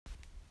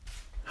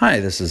Hi,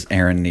 this is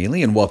Aaron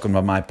Neely, and welcome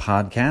to my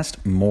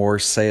podcast, More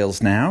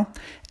Sales Now.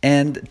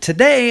 And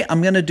today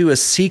I'm going to do a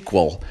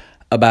sequel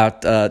about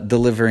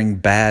delivering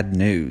bad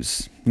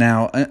news.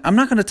 Now, I'm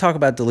not going to talk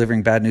about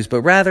delivering bad news,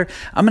 but rather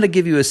I'm going to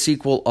give you a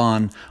sequel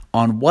on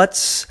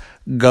what's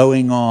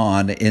going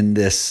on in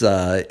this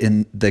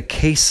in the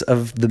case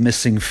of the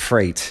missing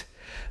freight.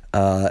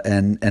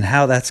 And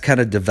how that's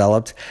kind of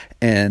developed,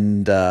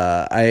 and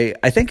I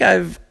think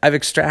I've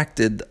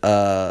extracted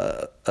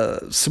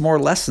some more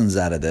lessons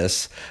out of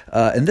this,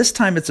 and this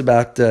time it's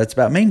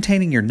about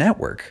maintaining your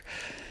network.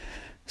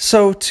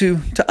 So to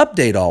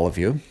update all of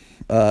you,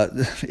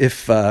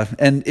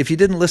 if you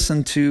didn't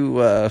listen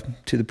to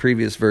the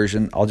previous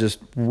version, I'll just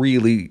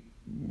really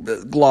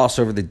gloss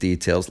over the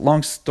details.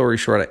 Long story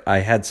short, I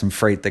had some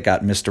freight that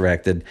got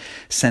misdirected,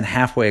 sent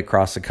halfway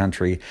across the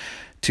country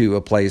to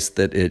a place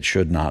that it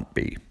should not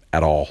be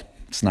at all.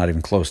 It's not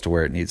even close to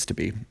where it needs to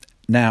be.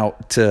 Now,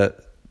 to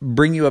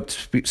bring you up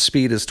to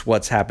speed as to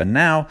what's happened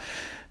now,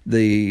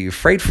 the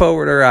freight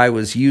forwarder I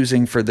was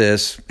using for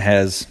this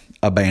has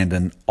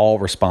abandoned all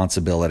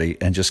responsibility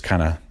and just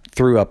kind of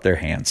threw up their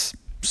hands.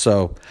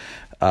 So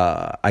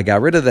I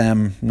got rid of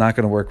them, not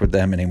going to work with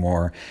them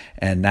anymore,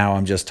 and now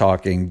I'm just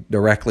talking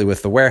directly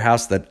with the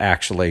warehouse that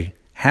actually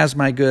has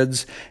my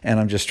goods, and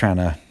I'm just trying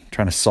to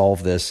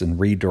solve this and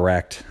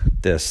redirect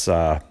this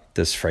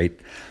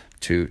freight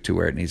to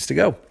where it needs to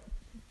go.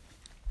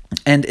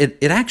 And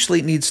it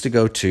actually needs to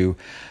go to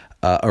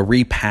a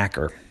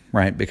repacker,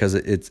 right? Because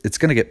it's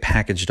going to get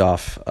packaged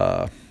off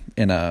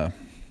in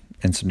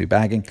some new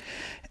bagging.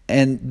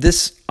 And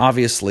this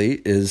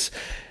obviously is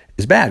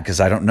bad because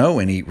I don't know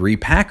any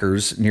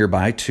repackers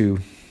nearby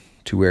to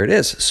where it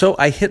is. So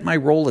I hit my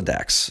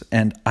Rolodex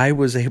and I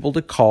was able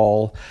to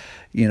call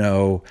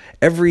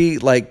every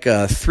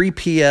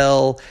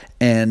 3PL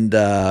and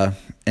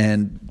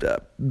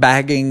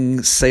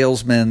bagging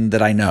salesman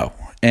that I know.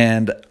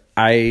 And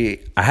I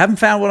haven't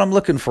found what I'm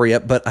looking for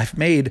yet, but I've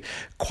made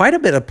quite a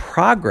bit of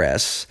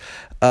progress.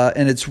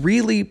 And it's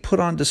really put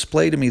on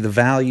display to me the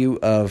value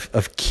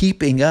of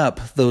keeping up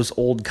those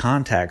old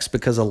contacts,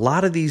 because a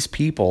lot of these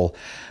people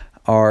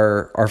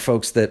are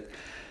folks that,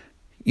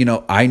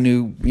 I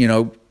knew,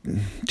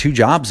 2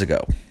 jobs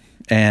ago.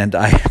 And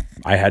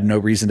I had no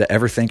reason to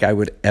ever think I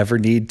would ever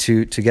need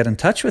to get in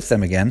touch with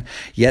them again.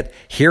 Yet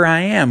here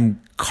I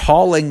am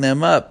calling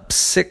them up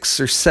 6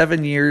 or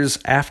 7 years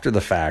after the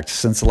fact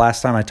since the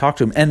last time I talked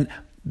to them. And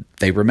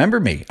they remember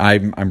me.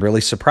 I'm really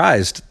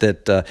surprised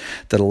that a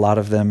lot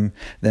of them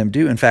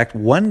do. In fact,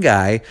 one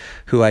guy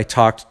who I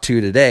talked to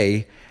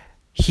today,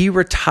 he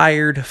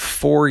retired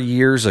 4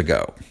 years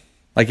ago.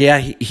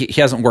 He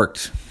hasn't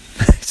worked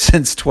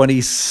since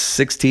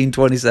 2016,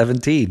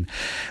 2017.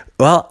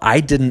 Well, I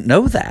didn't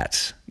know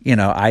that.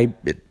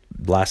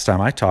 Last time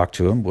I talked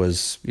to him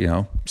was,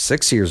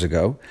 6 years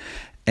ago.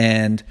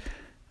 And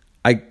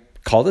I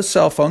called his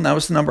cell phone. That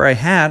was the number I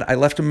had. I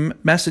left him a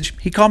message.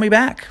 He called me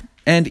back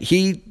and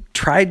he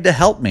tried to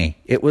help me.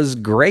 It was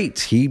great.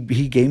 He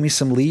gave me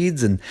some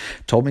leads and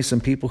told me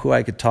some people who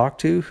I could talk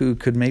to who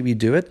could maybe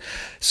do it.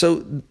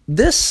 So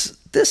this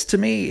to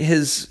me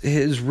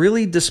has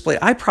really displayed.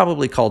 I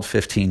probably called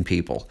 15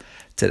 people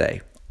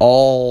today,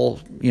 all,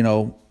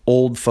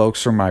 old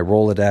folks from my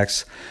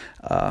Rolodex.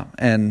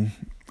 And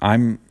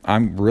I'm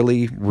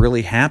really,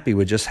 really happy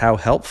with just how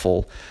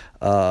helpful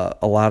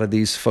a lot of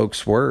these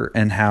folks were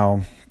and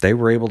how they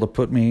were able to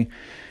put me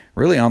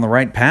really on the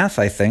right path,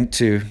 I think,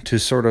 to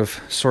sort of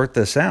sort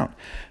this out.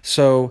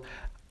 So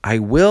I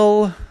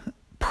will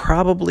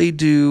probably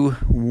do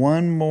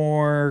one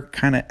more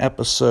kind of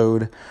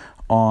episode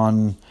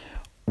on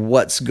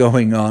what's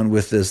going on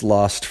with this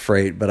lost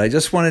freight, but I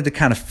just wanted to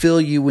kind of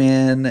fill you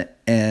in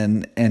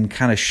and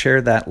kind of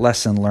share that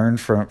lesson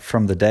learned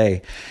from the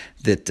day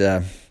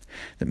that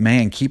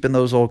man, keeping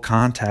those old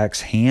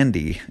contacts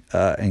handy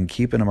and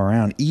keeping them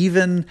around,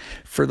 even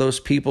for those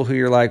people who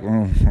you're like,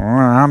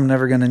 I'm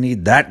never going to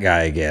need that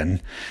guy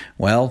again.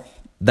 Well,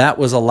 that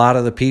was a lot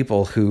of the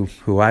people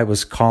who I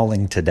was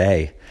calling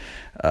today.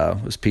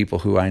 Was people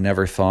who I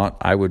never thought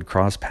I would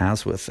cross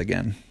paths with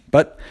again.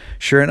 But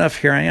sure enough,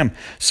 here I am.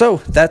 So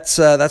that's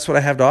what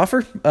I have to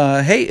offer.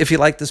 Hey, if you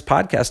like this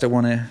podcast, I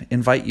want to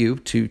invite you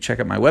to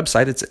check out my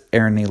website. It's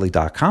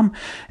aaronneely.com.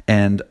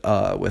 And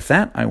with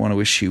that, I want to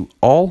wish you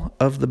all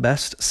of the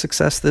best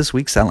success this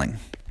week selling.